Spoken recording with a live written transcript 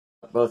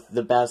Both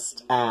the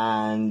best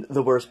and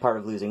the worst part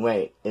of losing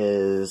weight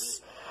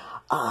is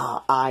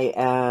I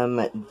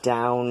am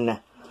down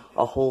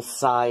a whole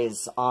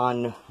size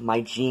on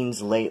my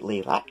jeans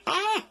lately. Like,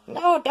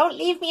 no, don't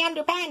leave me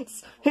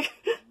underpants.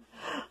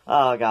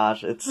 Oh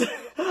gosh, it's,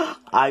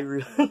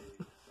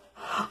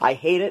 I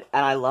hate it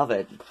and I love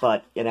it,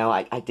 but, you know,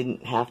 I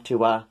didn't have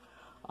to,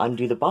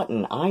 undo the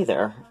button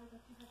either.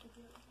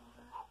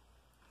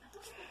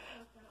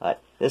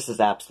 But this is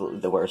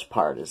absolutely the worst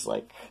part, is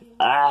like,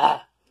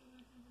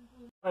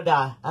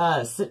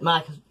 sit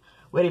my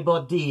very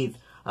body,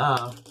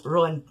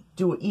 Rowan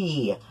do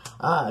E.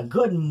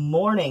 Good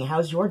morning,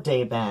 how's your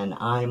day been?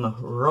 I'm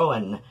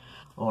Rowan.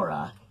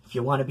 Or, if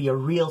you want to be a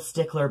real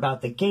stickler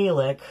about the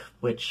Gaelic,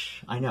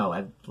 which I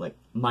know,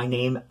 my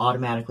name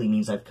automatically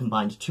means I've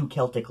combined two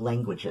Celtic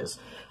languages.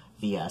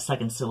 The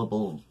second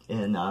syllable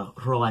in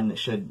Rowan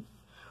should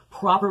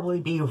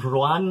probably be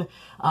Rowan,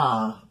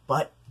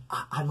 but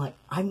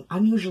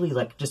I'm usually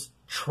just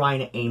trying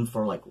to aim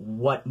for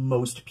what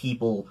most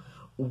people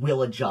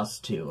will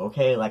adjust to,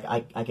 okay?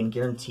 I can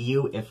guarantee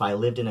you, if I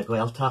lived in a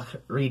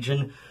Gaeltacht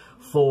region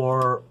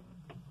for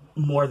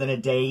more than a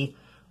day,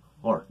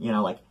 or,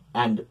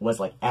 and was,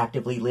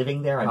 actively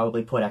living there, I'd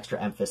probably put extra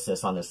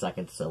emphasis on the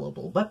second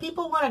syllable. But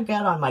people want to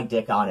get on my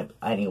dick on it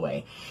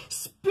anyway.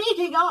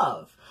 Speaking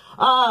of,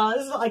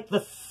 this is, the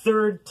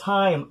third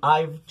time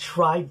I've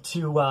tried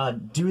to,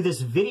 do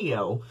this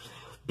video,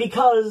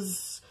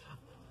 because,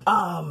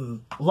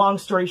 long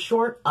story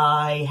short,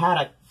 I had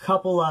a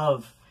couple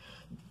of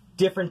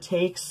different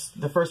takes.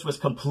 The first was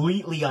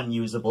completely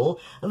unusable,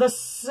 and the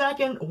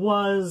second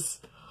was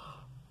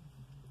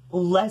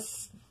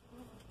less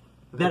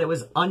that it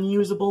was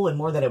unusable and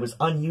more that it was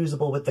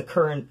unusable with the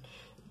current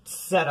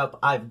setup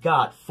I've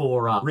got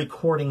for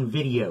recording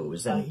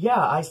videos.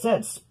 Yeah, I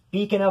said,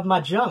 speaking of my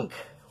junk,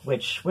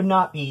 which would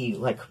not be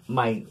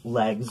my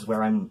legs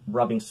where I'm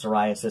rubbing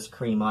psoriasis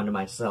cream onto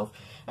myself.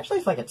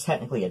 Actually, it's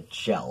technically a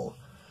gel.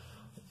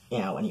 You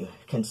know, when you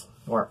can,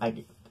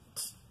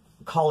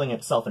 calling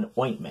itself an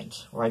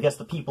ointment, or I guess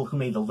the people who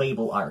made the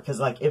label are,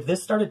 because, if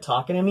this started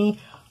talking to me,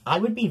 I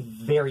would be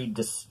very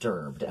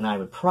disturbed, and I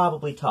would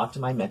probably talk to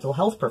my mental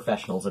health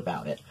professionals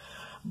about it.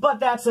 But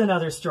that's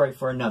another story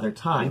for another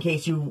time. In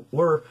case you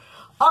were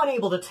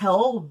unable to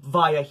tell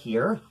via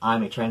here,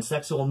 I'm a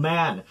transsexual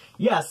man.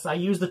 Yes, I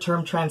use the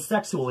term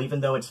transsexual,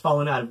 even though it's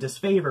fallen out of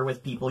disfavor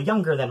with people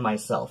younger than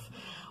myself.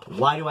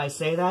 Why do I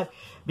say that?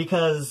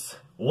 Because,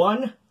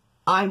 one,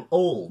 I'm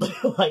old.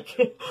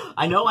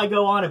 I know I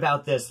go on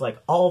about this,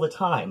 all the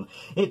time.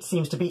 It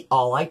seems to be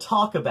all I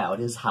talk about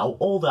is how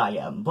old I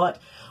am. But,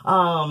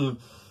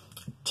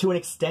 to an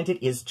extent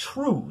it is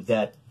true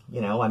that,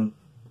 I'm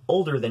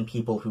older than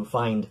people who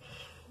find,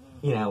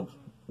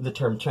 the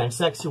term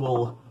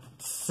transsexual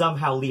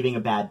somehow leaving a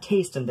bad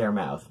taste in their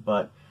mouth.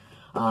 But,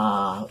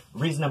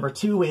 reason number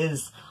two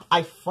is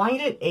I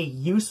find it a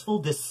useful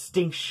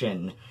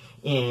distinction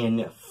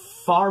in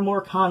far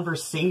more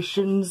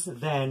conversations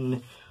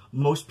than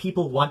most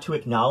people want to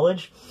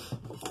acknowledge,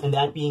 and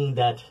that being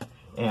that,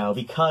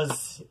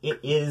 because it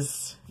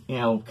is,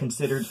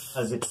 considered,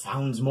 as it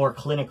sounds more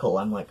clinical,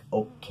 I'm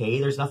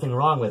okay, there's nothing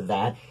wrong with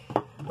that.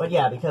 But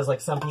yeah, because,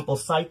 some people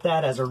cite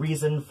that as a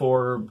reason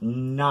for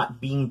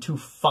not being too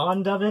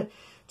fond of it,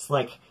 it's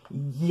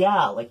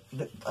yeah,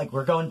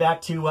 we're going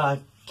back to,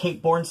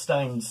 Kate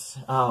Bornstein's,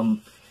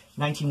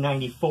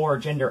 1994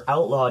 gender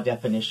outlaw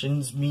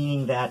definitions,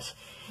 meaning that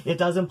it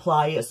does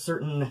imply a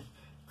certain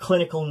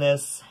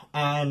clinicalness,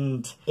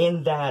 and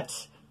in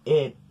that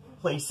it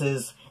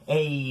places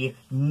a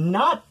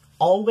not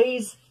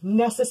always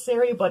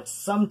necessary but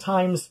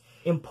sometimes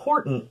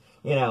important,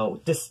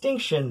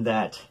 distinction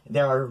that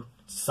there are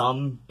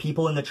some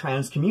people in the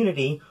trans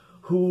community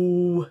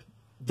who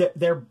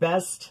their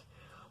best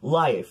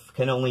life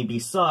can only be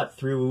sought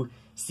through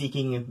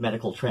seeking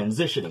medical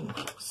transitioning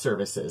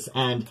services.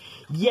 And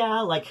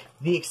yeah,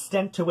 the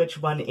extent to which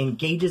one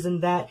engages in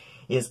that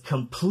is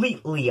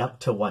completely up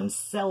to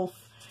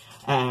oneself.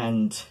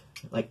 And,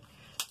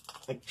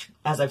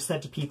 as I've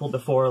said to people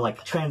before,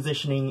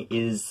 transitioning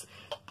is,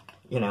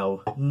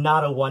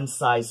 not a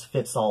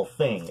one-size-fits-all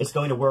thing. It's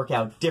going to work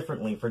out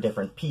differently for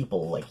different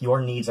people.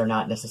 Your needs are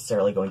not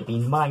necessarily going to be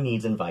my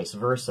needs and vice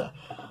versa.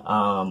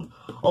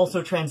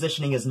 Also,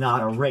 transitioning is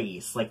not a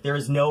race. There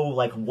is no,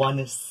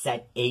 one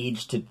set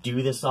age to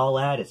do this all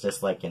at. It's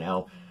just,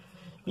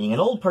 being an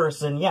old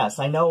person, yes,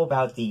 I know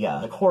about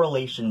the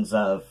correlations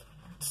of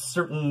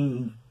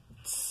certain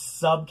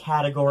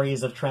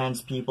subcategories of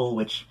trans people,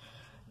 which,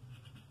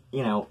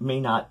 may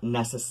not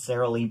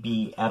necessarily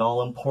be at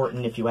all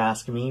important if you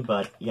ask me,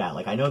 but yeah,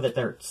 I know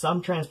that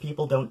some trans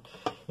people don't,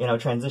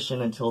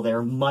 transition until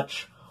they're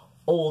much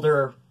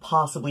older,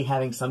 possibly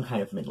having some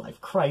kind of midlife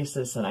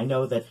crisis, and I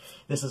know that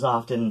this is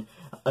often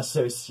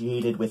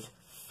associated with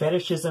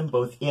fetishism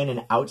both in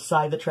and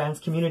outside the trans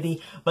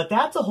community, but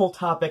that's a whole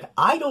topic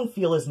I don't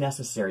feel is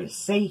necessary to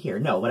say here.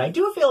 No, what I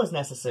do feel is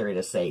necessary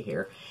to say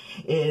here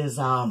is,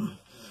 oh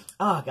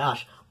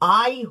gosh,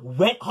 I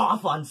went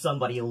off on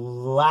somebody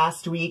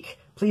last week.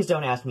 Please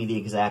don't ask me the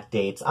exact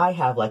dates. I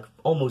have, like,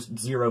 almost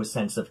zero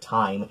sense of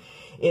time.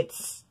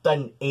 It's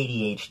an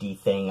ADHD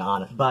thing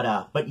on it.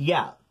 But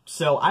yeah,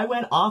 so I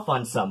went off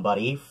on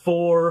somebody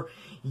for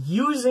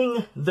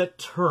using the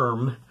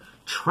term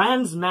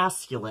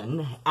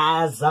transmasculine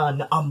as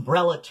an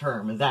umbrella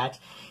term that,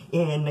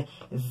 in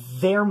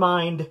their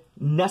mind,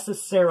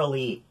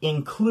 necessarily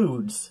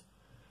includes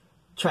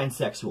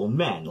transsexual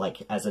men.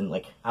 Like, as in,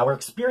 like, our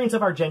experience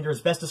of our gender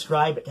is best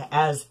described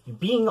as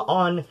being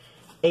on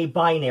a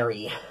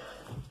binary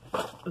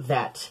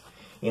that,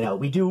 you know,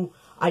 we do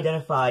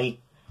identify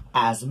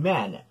as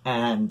men.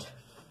 And,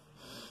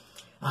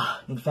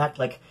 in fact,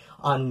 like,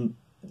 on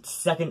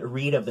second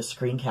read of the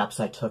screen caps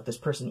I took, this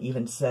person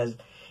even says,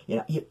 you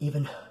know,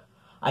 even,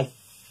 I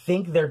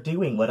think they're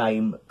doing what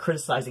I'm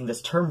criticizing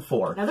this term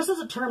for. Now, this is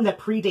a term that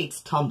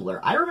predates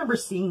Tumblr. I remember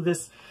seeing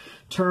this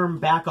term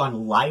back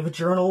on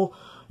LiveJournal,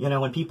 you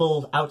know, when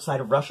people outside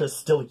of Russia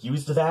still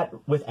used that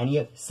with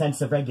any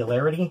sense of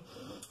regularity.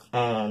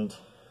 And,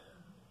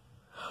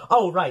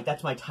 oh, right,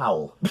 that's my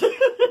towel.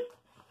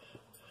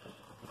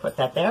 Put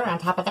that there on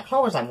top of the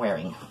clothes I'm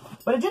wearing.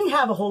 But it didn't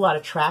have a whole lot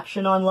of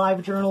traction on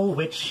LiveJournal,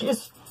 which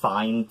is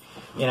fine.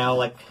 You know,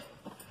 like,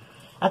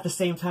 at the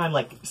same time,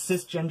 like,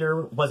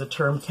 cisgender was a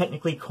term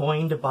technically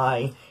coined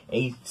by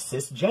a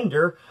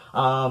cisgender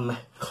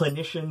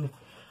clinician,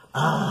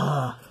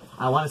 I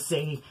want to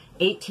say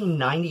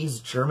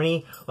 1890s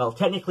Germany. Well,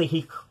 technically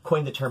he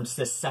coined the term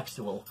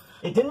cissexual.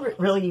 It didn't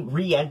really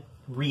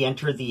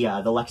re-enter the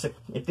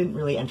it didn't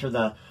really enter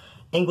the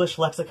English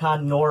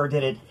lexicon, nor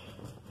did it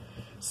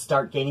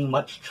start gaining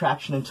much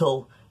traction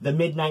until the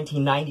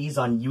mid-1990s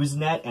on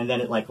Usenet, and then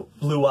it, like,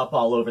 blew up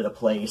all over the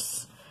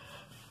place.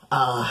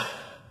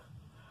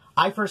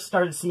 I first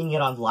started seeing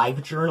it on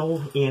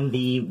LiveJournal in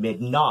the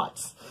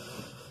mid-noughts.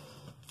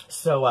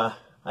 So,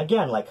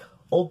 again, like,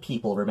 old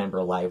people remember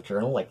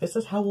LiveJournal. Like, this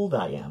is how old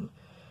I am.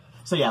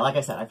 So yeah, like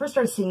I said, I first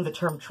started seeing the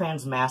term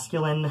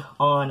transmasculine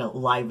on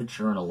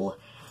LiveJournal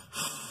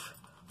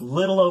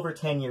little over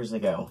 10 years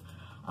ago.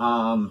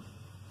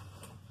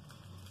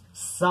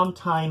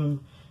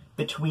 Sometime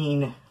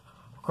between,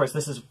 of course,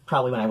 this is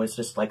probably when I was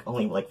just, like,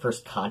 only, like,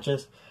 first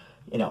conscious,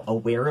 you know,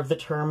 aware of the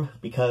term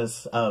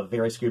because of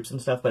various groups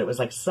and stuff, but it was,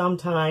 like,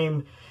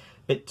 sometime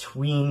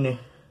between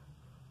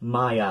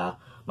my,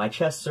 my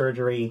chest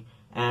surgery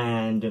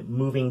and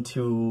moving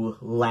to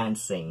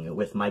Lansing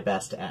with my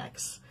best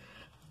ex.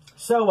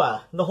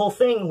 So, the whole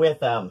thing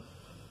with, I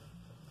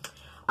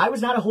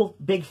was not a whole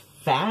big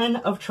fan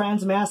of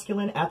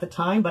transmasculine at the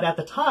time, but at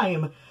the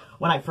time,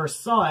 when I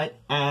first saw it,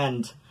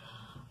 and,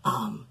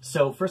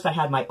 so first I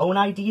had my own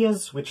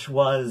ideas, which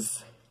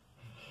was,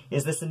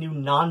 is this a new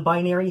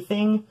non-binary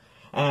thing?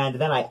 And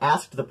then I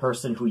asked the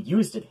person who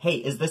used it, hey,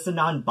 is this a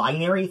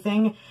non-binary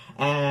thing?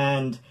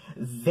 And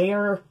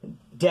their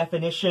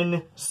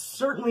definition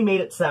certainly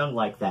made it sound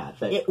like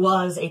that. It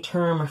was a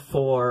term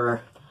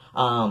for,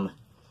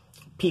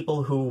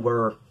 people who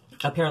were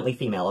apparently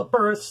female at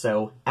birth,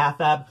 so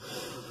AFAB,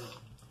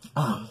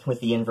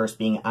 with the inverse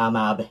being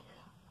AMAB,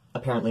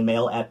 apparently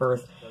male at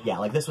birth. Yeah,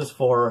 like, this was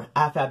for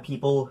AFAB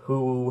people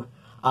who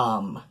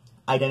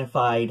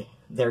identified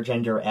their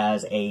gender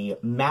as a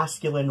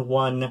masculine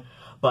one,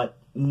 but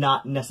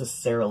not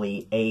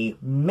necessarily a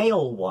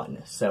male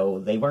one. So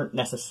they weren't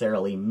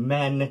necessarily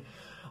men,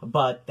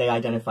 but they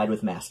identified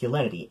with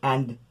masculinity.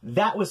 And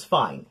that was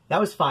fine. That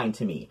was fine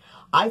to me.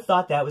 I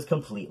thought that was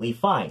completely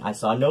fine. I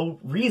saw no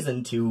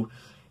reason to,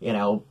 you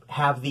know,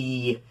 have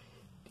the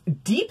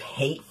deep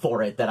hate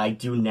for it that I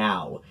do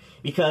now.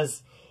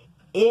 Because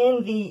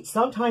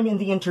sometime in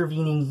the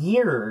intervening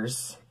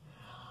years,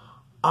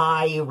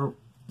 I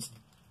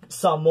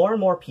saw more and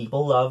more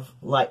people of,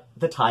 like,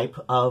 the type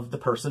of the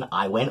person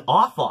I went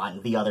off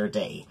on the other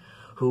day,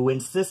 who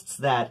insists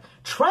that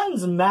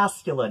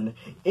transmasculine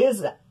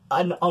is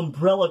an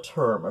umbrella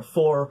term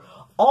for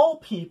all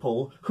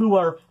people who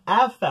are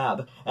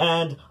AFAB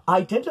and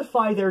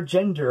identify their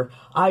gender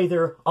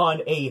either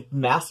on a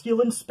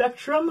masculine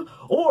spectrum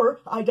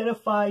or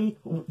identify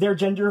their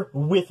gender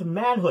with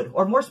manhood.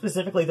 Or more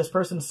specifically, this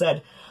person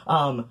said,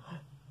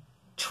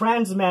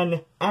 trans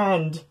men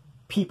and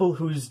people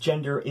whose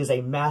gender is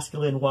a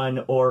masculine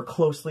one or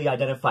closely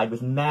identified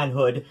with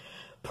manhood,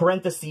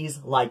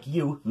 parentheses, like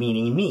you,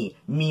 meaning me.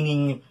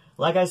 Meaning,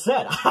 like I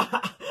said,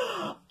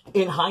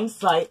 in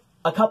hindsight,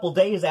 a couple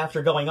days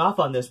after going off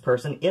on this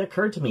person, it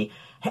occurred to me,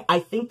 hey, I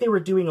think they were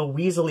doing a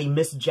weaselly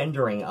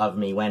misgendering of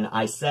me when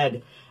I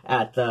said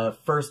at the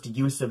first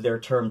use of their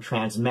term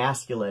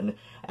transmasculine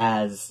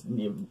as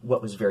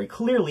what was very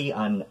clearly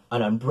an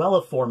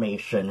umbrella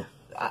formation,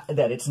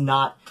 that it's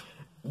not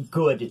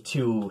good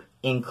to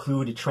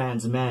include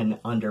trans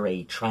men under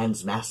a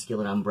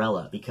transmasculine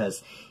umbrella,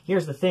 because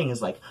here's the thing,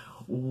 is like,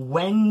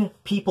 when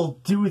people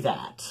do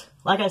that,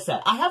 like I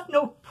said, I have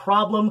no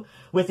problem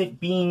with it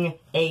being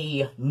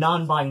a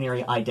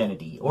non-binary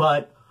identity,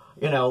 but,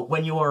 you know,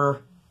 when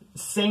you're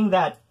saying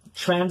that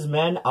trans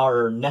men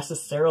are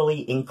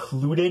necessarily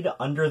included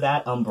under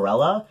that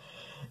umbrella,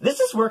 This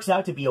just works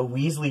out to be a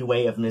Weasley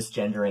way of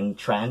misgendering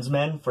trans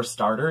men, for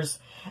starters.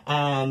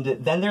 And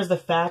then there's the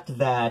fact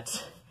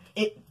that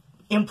it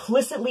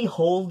implicitly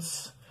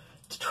holds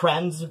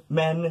trans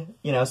men,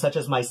 you know, such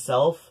as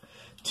myself,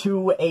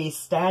 to a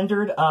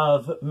standard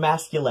of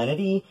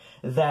masculinity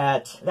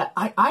that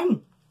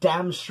I'm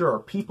damn sure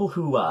people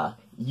who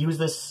use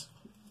this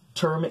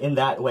term in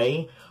that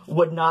way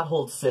would not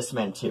hold cis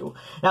men to.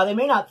 Now, they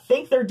may not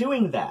think they're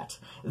doing that.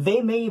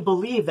 They may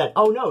believe that,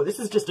 oh no, this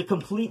is just a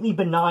completely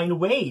benign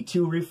way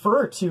to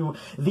refer to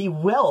the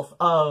wealth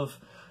of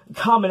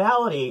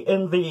commonality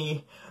in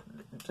the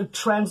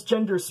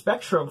transgender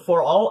spectrum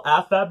for all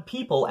affab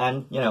people,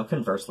 and, you know,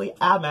 conversely,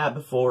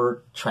 amab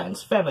for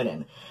trans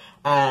feminine.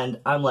 And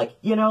I'm like,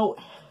 you know,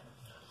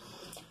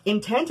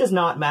 intent is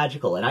not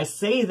magical, and I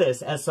say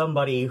this as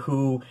somebody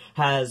who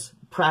has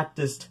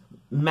practiced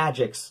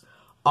magics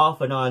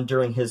off and on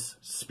during his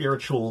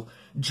spiritual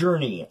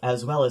journey,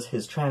 as well as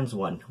his trans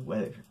one,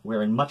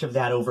 wherein much of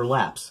that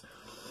overlaps.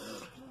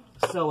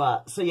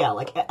 So yeah,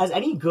 like, as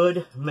any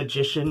good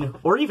magician,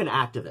 or even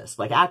activist,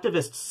 like,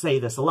 activists say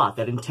this a lot,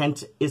 that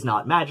intent is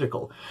not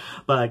magical.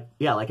 But,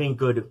 yeah, like any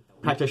good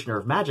practitioner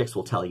of magics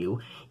will tell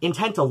you,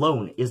 intent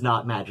alone is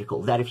not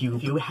magical. That if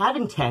you have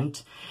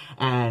intent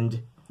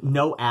and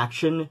no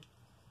action,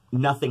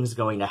 nothing's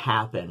going to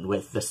happen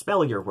with the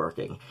spell you're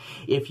working.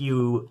 If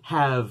you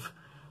have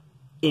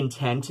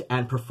intent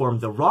and perform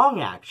the wrong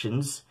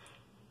actions,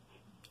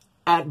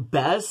 at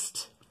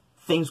best,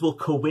 things will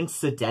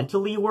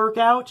coincidentally work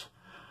out,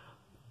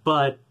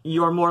 but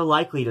you're more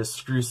likely to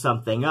screw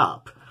something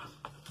up.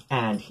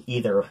 And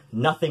either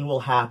nothing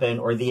will happen,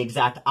 or the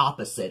exact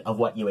opposite of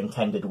what you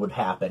intended would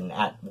happen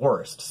at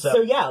worst.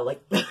 So yeah,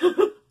 like,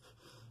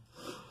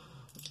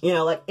 you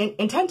know, like,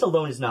 intent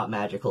alone is not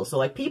magical. So,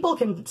 like, people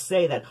can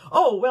say that,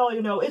 oh, well,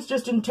 you know, it's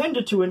just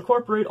intended to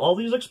incorporate all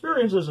these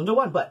experiences into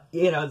one. But,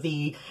 you know,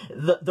 the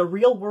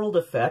real world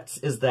effects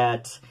is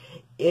that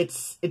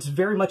it's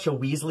very much a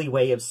Weasley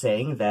way of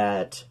saying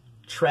that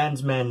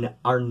trans men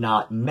are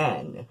not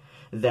men.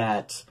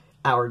 That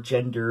our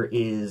gender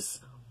is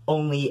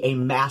only a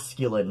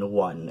masculine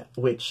one,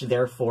 which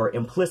therefore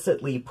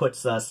implicitly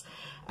puts us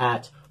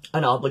at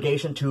an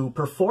obligation to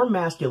perform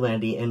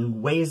masculinity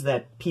in ways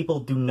that people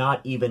do not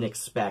even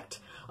expect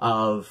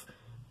of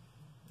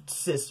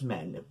cis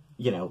men,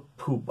 you know,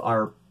 who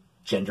are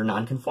gender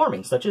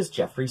non-conforming, such as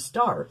Jeffree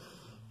Star.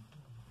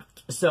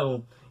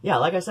 So, yeah,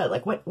 like I said,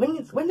 like,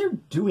 when they're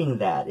doing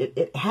that,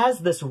 it has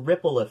this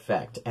ripple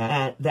effect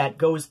that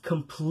goes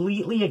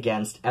completely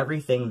against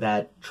everything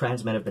that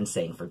trans men have been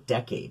saying for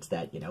decades,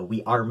 that, you know,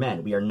 we are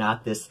men, we are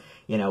not this,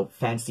 you know,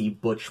 fancy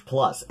butch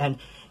plus. And,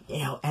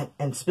 you know,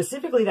 and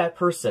specifically that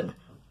person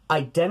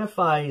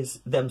identifies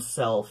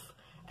themselves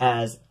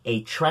as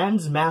a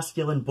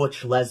trans-masculine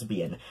butch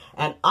lesbian.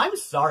 And I'm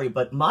sorry,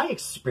 but my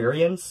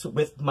experience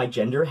with my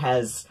gender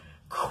has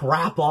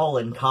crap all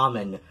in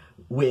common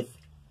with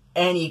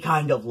any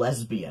kind of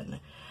lesbian.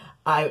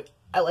 I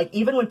like,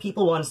 even when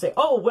people want to say,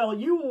 oh, well,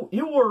 you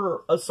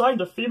were assigned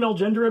a female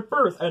gender at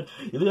birth, and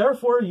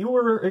therefore you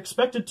were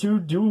expected to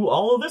do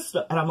all of this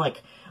stuff. And I'm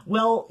like,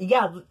 well,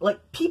 yeah,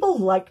 like, people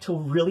like to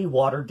really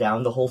water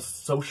down the whole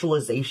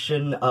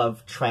socialization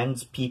of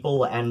trans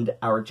people and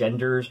our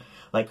genders,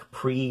 like,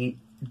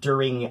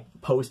 during,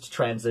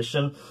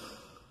 post-transition.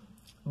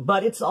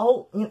 But it's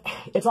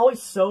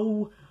always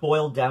so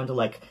boiled down to,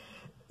 like,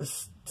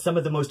 some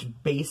of the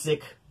most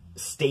basic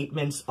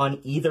statements on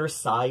either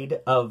side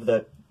of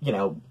the, you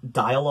know,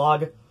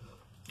 dialogue,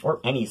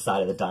 or any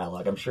side of the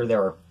dialogue. I'm sure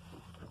there are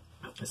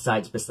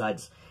sides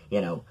besides,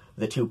 you know,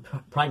 the two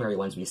primary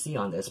ones we see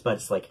on this, but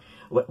it's like,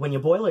 when you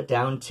boil it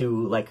down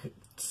to, like,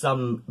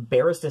 some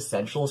barest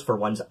essentials for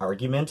one's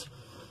argument,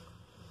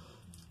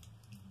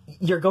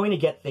 you're going to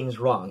get things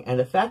wrong. And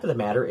the fact of the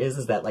matter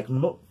is that, like,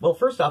 well,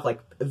 first off,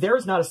 like, there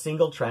is not a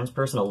single trans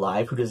person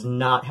alive who does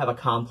not have a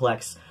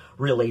complex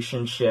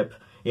relationship,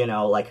 you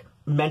know, like,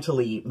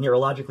 mentally,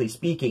 neurologically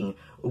speaking,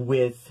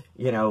 with,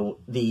 you know,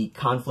 the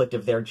conflict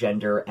of their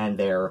gender and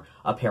their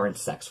apparent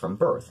sex from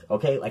birth,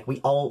 okay? Like,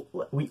 we all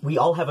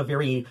have a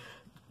very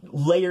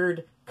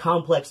layered,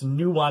 complex,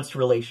 nuanced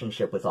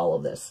relationship with all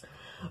of this.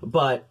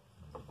 But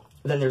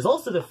then there's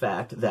also the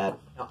fact that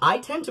I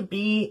tend to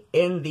be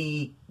in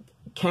the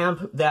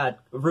camp that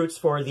roots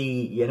for the,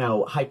 you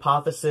know,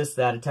 hypothesis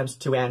that attempts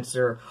to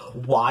answer,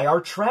 why are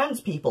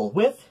trans people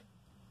with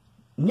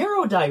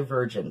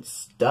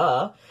neurodivergence?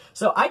 Duh.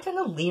 So I tend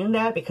to lean in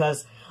that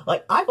because,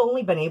 like, I've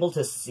only been able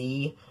to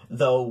see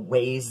the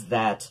ways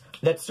that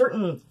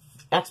certain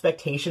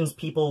expectations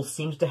people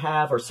seemed to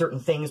have, or certain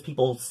things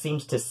people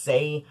seemed to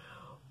say,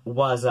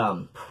 was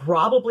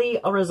probably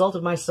a result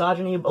of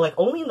misogyny, but, like,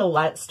 only in the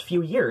last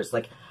few years.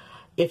 Like,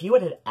 if you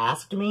had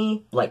asked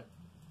me, like,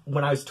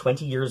 when I was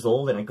 20 years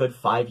old and a good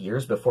 5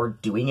 years before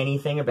doing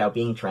anything about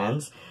being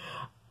trans,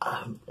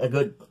 a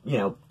good, you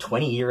know,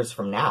 20 years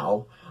from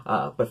now,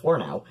 before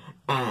now,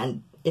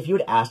 and if you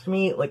had asked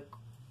me, like,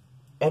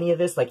 any of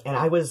this, like, and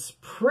I was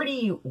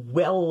pretty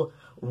well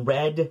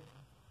read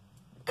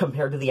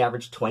compared to the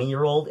average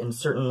 20-year-old in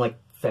certain, like,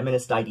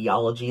 feminist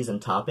ideologies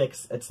and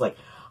topics, it's like,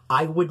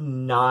 I would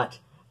not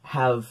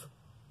have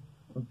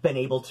been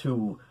able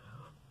to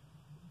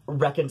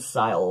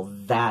reconcile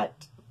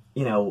that,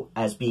 you know,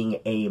 as being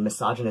a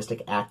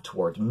misogynistic act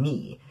toward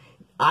me.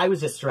 I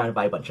was just surrounded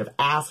by a bunch of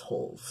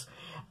assholes.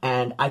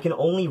 And I can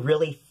only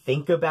really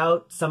think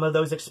about some of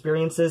those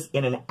experiences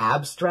in an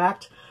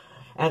abstract.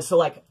 And so,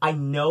 like, I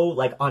know,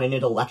 like, on an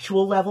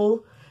intellectual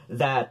level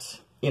that,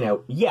 you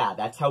know, yeah,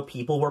 that's how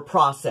people were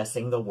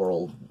processing the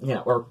world, you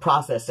know, or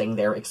processing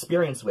their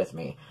experience with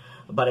me.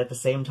 But at the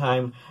same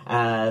time,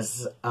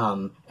 as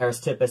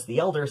Aristippus the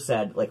Elder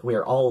said, like, we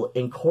are all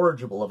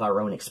incorrigible of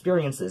our own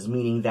experiences,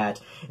 meaning that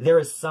there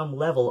is some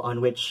level on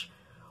which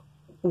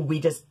we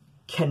just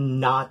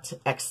cannot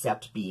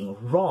accept being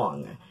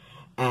wrong.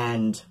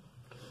 And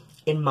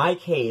in my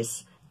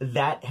case,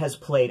 that has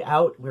played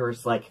out where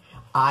it's like,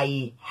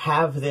 I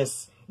have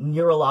this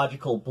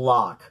neurological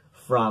block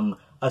from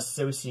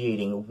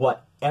associating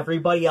what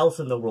everybody else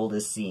in the world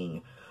is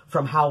seeing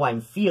from how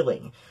I'm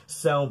feeling.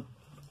 So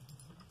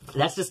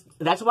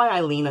that's why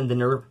I lean on the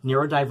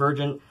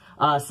neurodivergent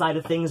side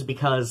of things,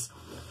 because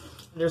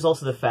there's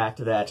also the fact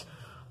that,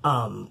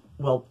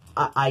 well,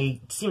 I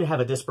seem to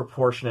have a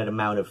disproportionate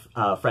amount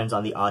of friends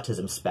on the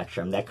autism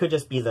spectrum. That could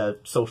just be the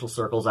social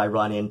circles I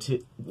run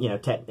into. You know,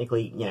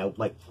 technically, you know,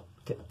 like,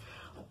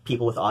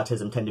 people with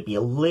autism tend to be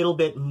a little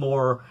bit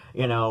more,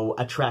 you know,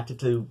 attracted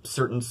to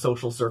certain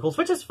social circles,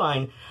 which is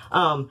fine.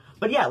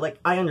 But yeah, like,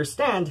 I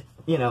understand,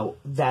 you know,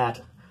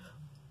 that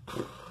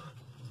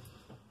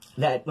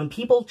when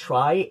people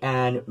try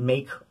and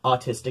make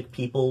autistic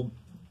people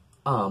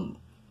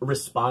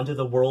respond to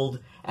the world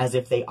as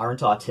if they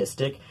aren't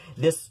autistic,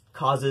 this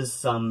causes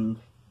some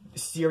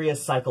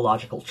serious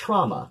psychological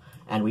trauma.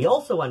 And we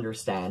also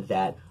understand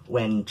that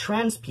when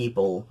trans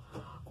people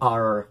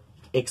are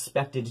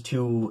expected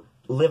to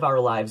live our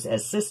lives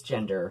as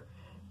cisgender,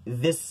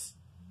 this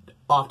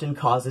often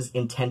causes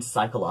intense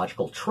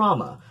psychological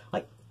trauma.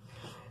 Like,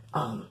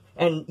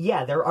 and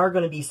yeah, there are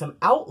going to be some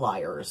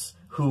outliers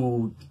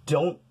who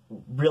don't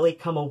really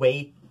come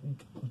away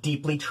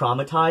deeply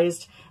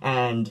traumatized,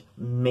 and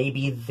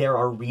maybe there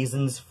are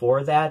reasons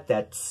for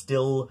that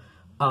still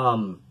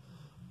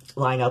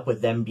line up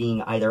with them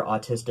being either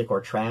autistic or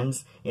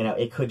trans. You know,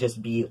 it could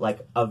just be like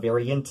a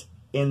variant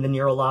in the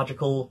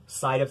neurological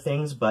side of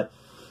things, but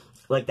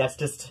like, that's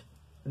just,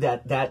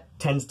 that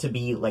tends to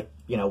be, like,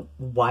 you know,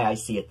 why I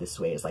see it this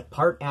way, is like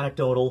part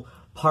anecdotal,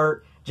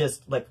 part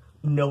just like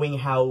knowing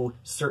how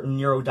certain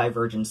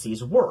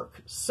neurodivergencies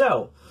work.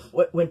 So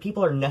when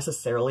people are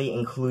necessarily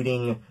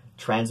including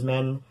trans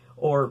men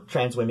or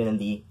trans women in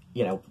the,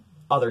 you know,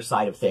 other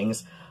side of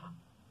things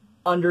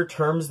under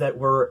terms that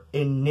were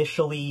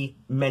initially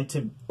meant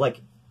to,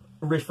 like,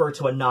 refer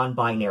to a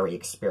non-binary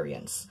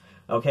experience,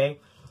 okay?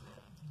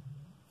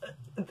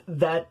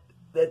 That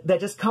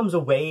just comes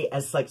away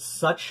as, like,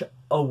 such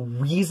a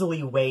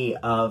weaselly way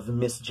of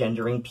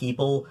misgendering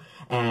people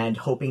and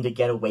hoping to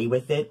get away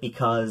with it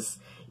because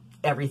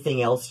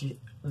everything else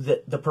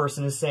that the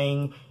person is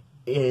saying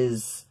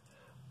is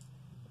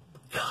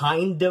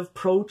kind of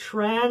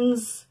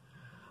pro-trans.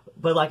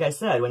 But like I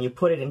said, when you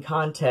put it in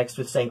context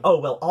with saying, oh,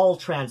 well, all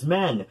trans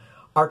men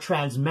are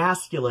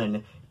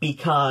transmasculine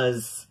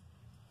because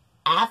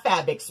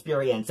AFAB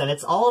experience, and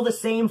it's all the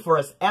same for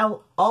us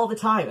all the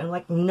time. And I'm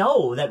like,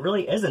 no, that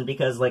really isn't,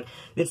 because, like,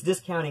 it's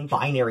discounting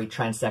binary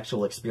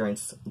transsexual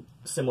experience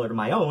similar to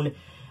my own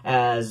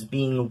as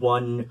being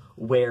one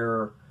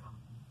where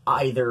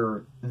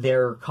either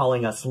they're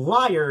calling us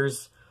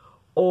liars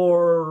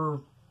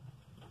or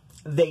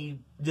they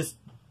just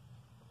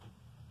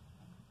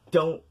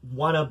don't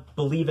want to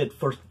believe it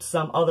for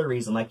some other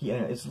reason. Like, you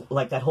know, it's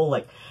like that whole,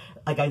 like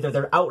either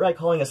they're outright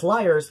calling us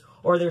liars,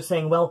 or they're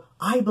saying, well,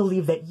 I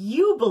believe that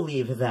you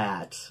believe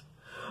that,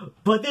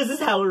 but this is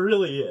how it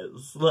really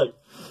is. Like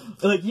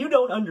you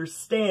don't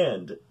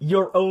understand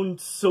your own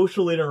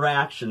social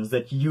interactions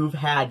that you've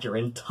had your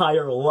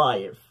entire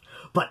life,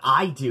 but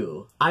I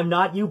do. I'm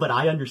not you, but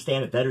I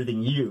understand it better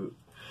than you.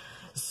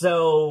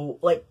 So,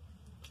 like,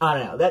 I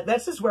don't know,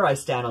 that's just where I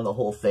stand on the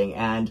whole thing,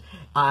 and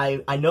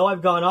I know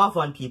I've gone off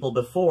on people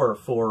before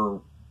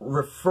for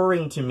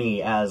referring to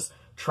me as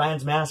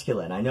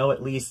transmasculine. I know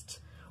at least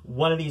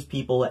one of these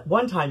people, at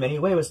one time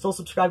anyway, was still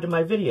subscribed to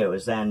my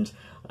videos, and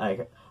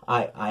I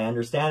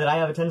understand that I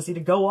have a tendency to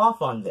go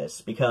off on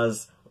this,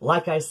 because,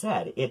 like I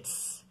said,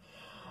 it's,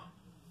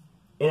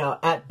 you know,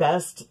 at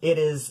best, it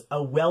is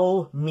a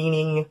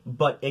well-meaning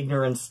but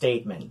ignorant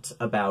statement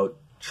about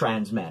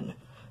trans men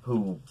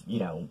who, you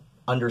know,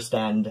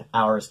 understand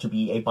ours to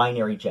be a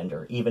binary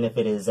gender, even if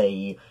it is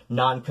a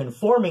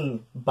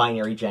non-conforming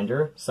binary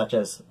gender, such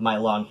as my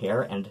long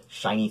hair and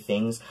shiny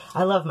things.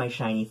 I love my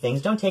shiny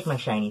things. Don't take my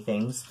shiny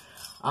things.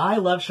 I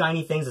love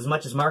shiny things as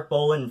much as Mark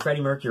Bolan and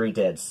Freddie Mercury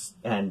did,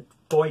 and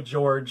Boy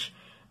George,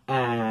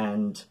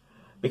 and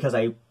because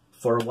I,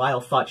 for a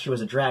while, thought she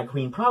was a drag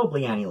queen,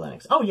 probably Annie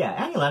Lennox. Oh yeah,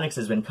 Annie Lennox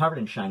has been covered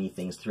in shiny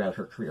things throughout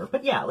her career.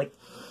 But yeah, like,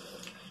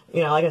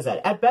 you know, like I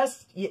said, at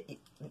best,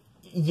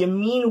 you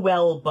mean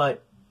well,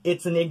 but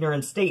it's an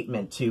ignorant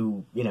statement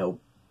to, you know,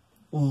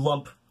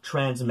 lump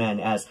trans men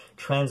as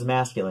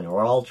transmasculine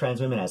or all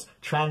trans women as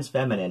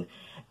transfeminine,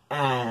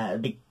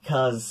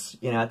 because,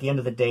 you know, at the end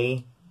of the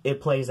day,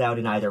 it plays out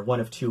in either one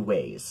of two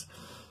ways.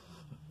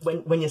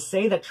 When you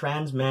say that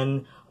trans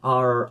men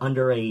are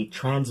under a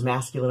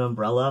transmasculine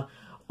umbrella,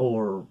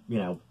 or, you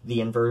know,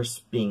 the inverse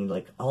being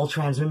like all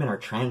trans women are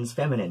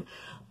transfeminine,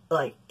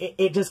 like,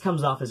 it just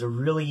comes off as a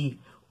really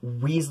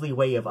weaselly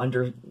way of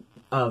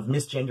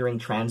misgendering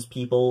trans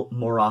people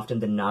more often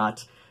than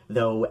not,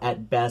 though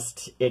at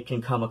best it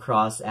can come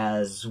across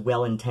as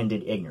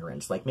well-intended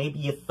ignorance. Like, maybe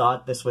you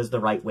thought this was the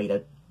right way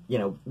to, you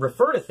know,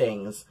 refer to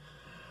things,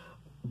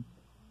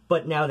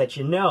 but now that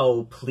you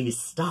know, please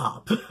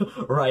stop,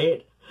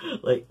 right?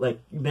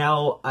 Like,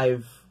 now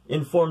I've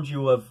informed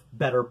you of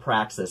better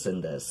praxis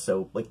in this,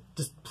 so, like,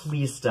 just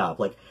please stop.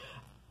 Like,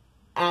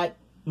 at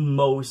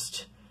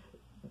most,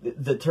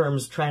 the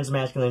terms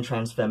transmasculine,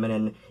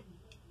 transfeminine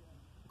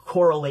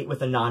correlate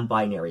with a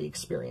non-binary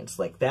experience.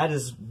 Like, that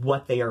is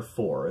what they are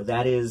for.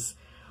 That is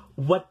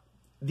what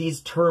these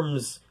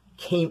terms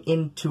came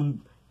into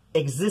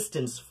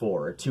existence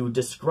for, to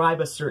describe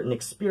a certain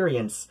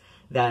experience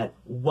that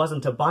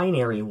wasn't a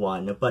binary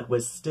one, but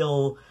was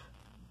still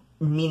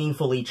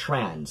meaningfully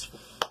trans.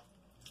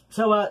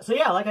 So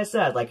yeah, like I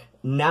said, like,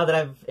 now that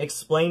I've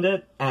explained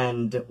it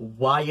and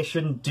why you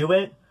shouldn't do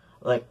it,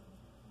 like,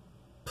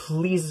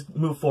 please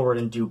move forward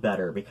and do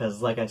better,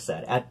 because, like I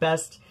said, at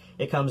best,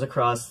 it comes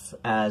across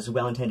as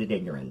well-intended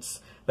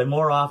ignorance. But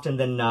more often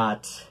than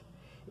not,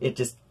 it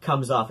just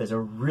comes off as a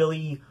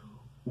really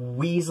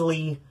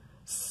weaselly,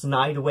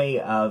 snide way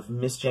of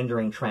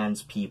misgendering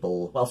trans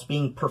people whilst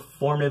being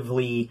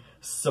performatively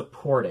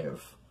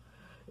supportive.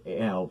 You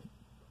know.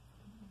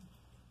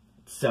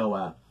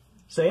 So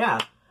yeah.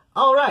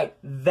 Alright,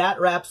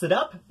 that wraps it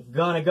up.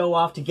 Gonna go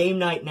off to game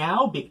night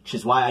now, which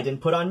is why I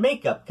didn't put on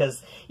makeup,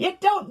 because you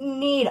don't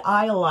need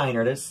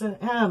eyeliner to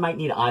sit, might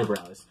need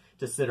eyebrows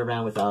to sit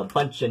around with a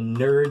bunch of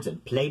nerds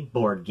and play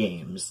board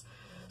games.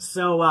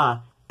 So,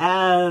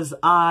 as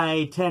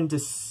I tend to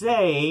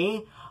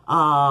say,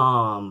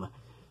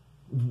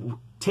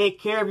 take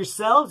care of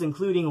yourselves,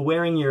 including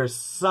wearing your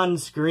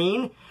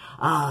sunscreen.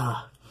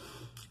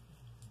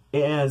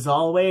 As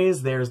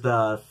always, there's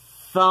the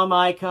thumb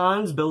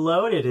icons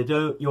below to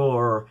denote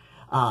your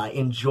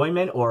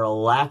enjoyment or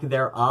lack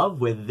thereof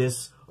with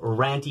this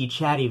ranty,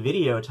 chatty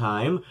video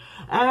time.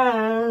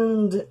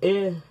 And,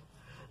 you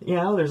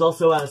know, there's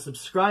also a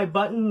subscribe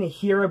button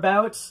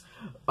hereabouts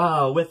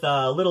with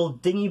a little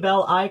dingy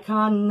bell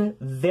icon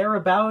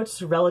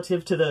thereabouts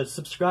relative to the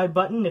subscribe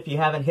button if you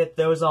haven't hit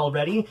those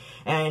already,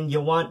 and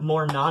you want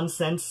more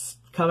nonsense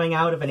coming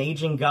out of an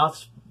aging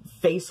goth's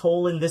face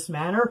hole in this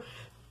manner.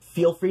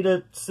 Feel free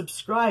to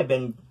subscribe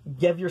and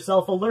give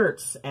yourself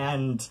alerts,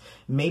 and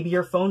maybe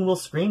your phone will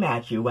scream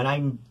at you when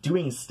I'm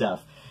doing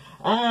stuff.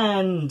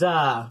 And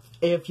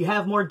if you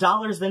have more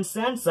dollars than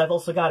cents, I've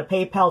also got a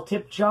PayPal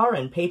tip jar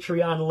and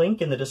Patreon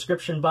link in the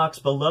description box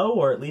below,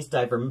 or at least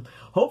I've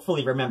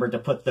hopefully remembered to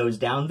put those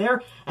down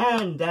there.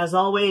 And as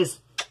always,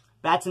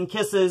 bats and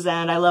kisses,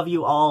 and I love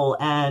you all,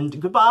 and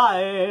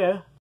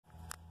goodbye!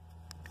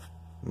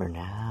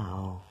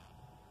 Meow.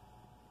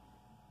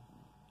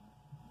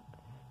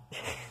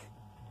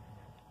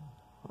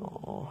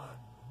 Oh,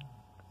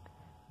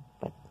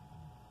 but,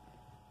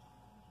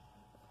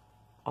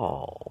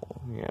 oh,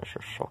 yes,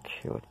 you're so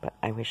cute, but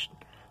I wish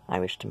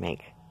to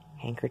make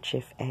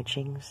handkerchief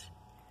edgings.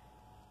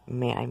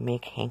 May I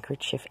make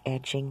handkerchief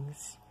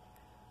edgings?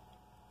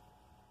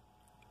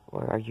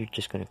 Or are you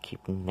just gonna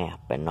keep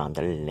napping on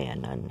the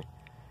linen?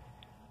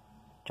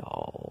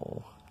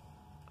 Oh,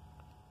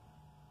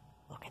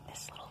 look at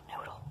this little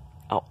noodle.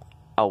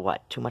 Oh,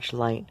 what, too much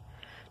light?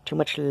 Too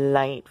much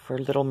light for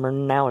little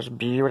Murnau's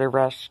beauty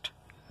rest.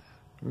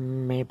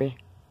 Maybe.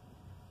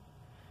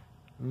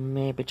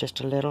 Maybe just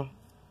a little.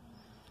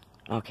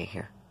 Okay,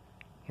 here.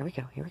 Here we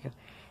go, here we go.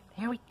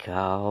 There we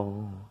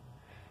go.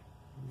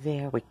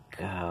 There we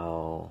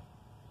go.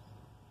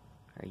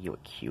 Are you a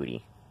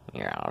cutie?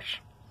 Yes.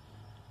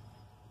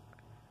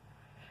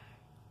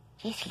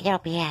 Just a little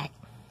bit.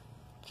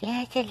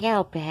 Just a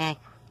little bit.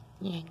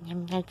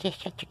 You're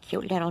just such a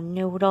cute little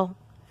noodle.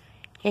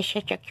 You're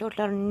such a cute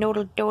little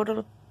noodle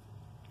doodle.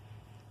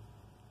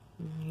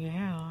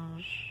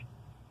 Yes.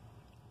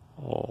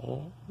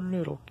 Oh,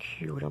 little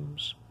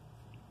cutums.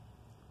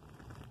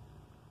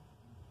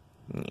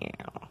 Yeah.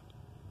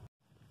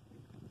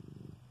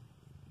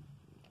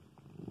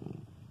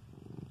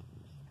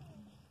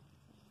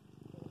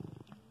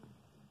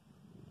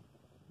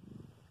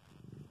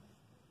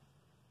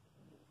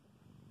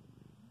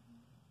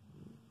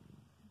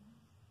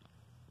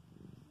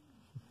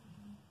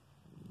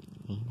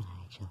 Hey,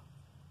 Nigel.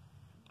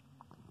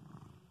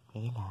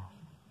 Hey, love.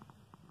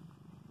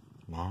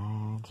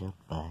 Nigel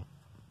Butt.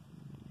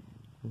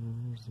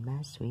 Who's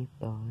my sweet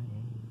boy?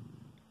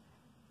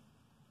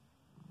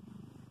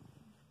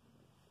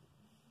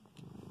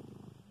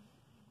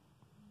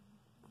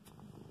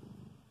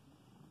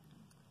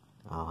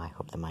 Oh, I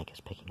hope the mic is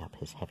picking up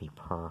his heavy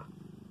purr.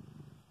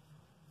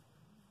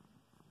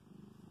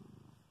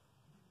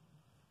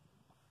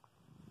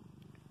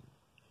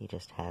 He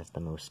just has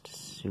the most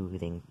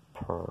soothing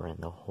purr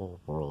in the whole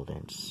world,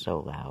 and it's so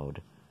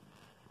loud.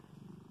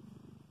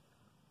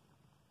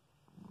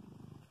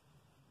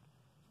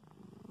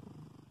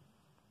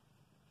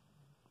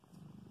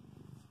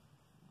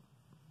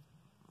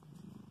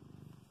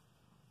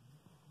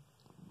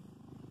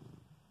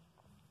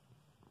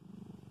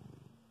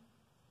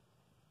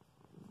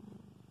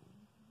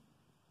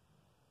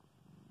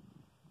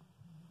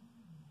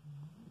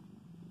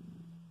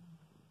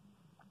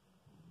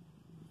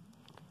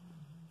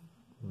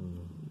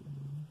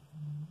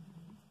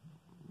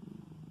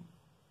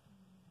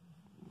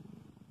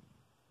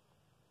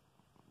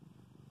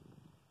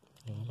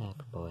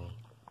 Lover boy.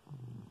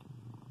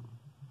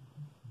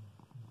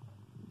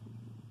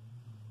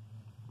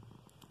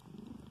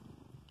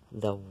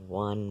 The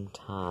one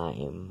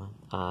time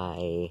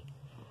I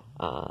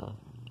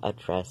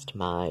addressed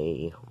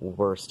my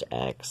worst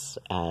ex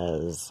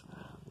as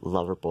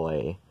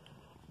Loverboy,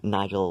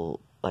 Nigel,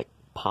 like,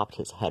 popped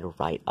his head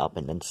right up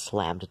and then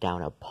slammed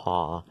down a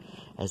paw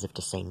as if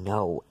to say,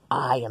 "No,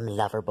 I am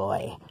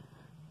Loverboy."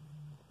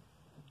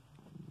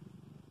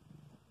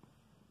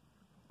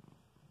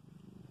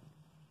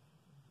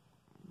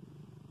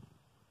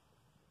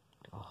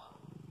 Oh,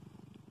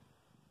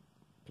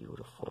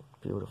 beautiful,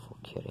 beautiful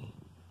kitty.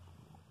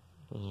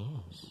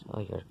 Yes. Oh,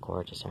 you're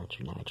gorgeous, aren't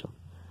you, Nigel?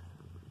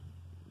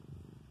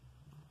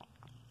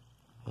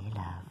 Hey,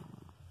 love.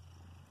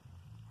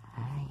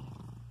 Hi.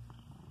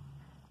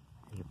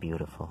 You're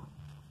beautiful.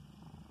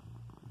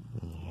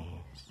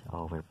 Yes.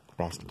 Oh, we're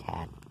best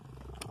cat.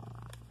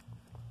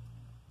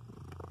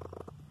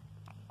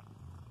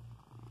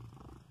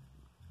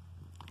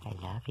 I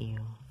love you.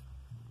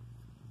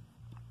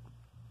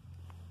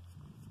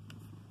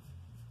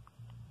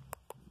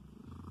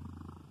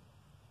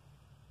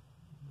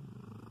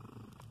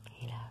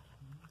 Hey, love.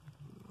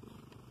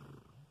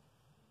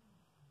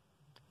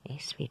 Hey,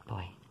 sweet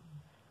boy.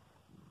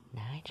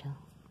 Nigel.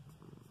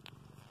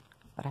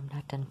 But I'm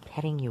not done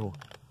petting you.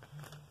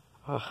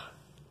 Oh.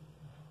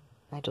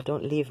 Nigel,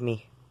 don't leave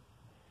me.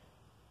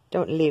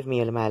 Don't leave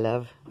me, my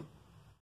love.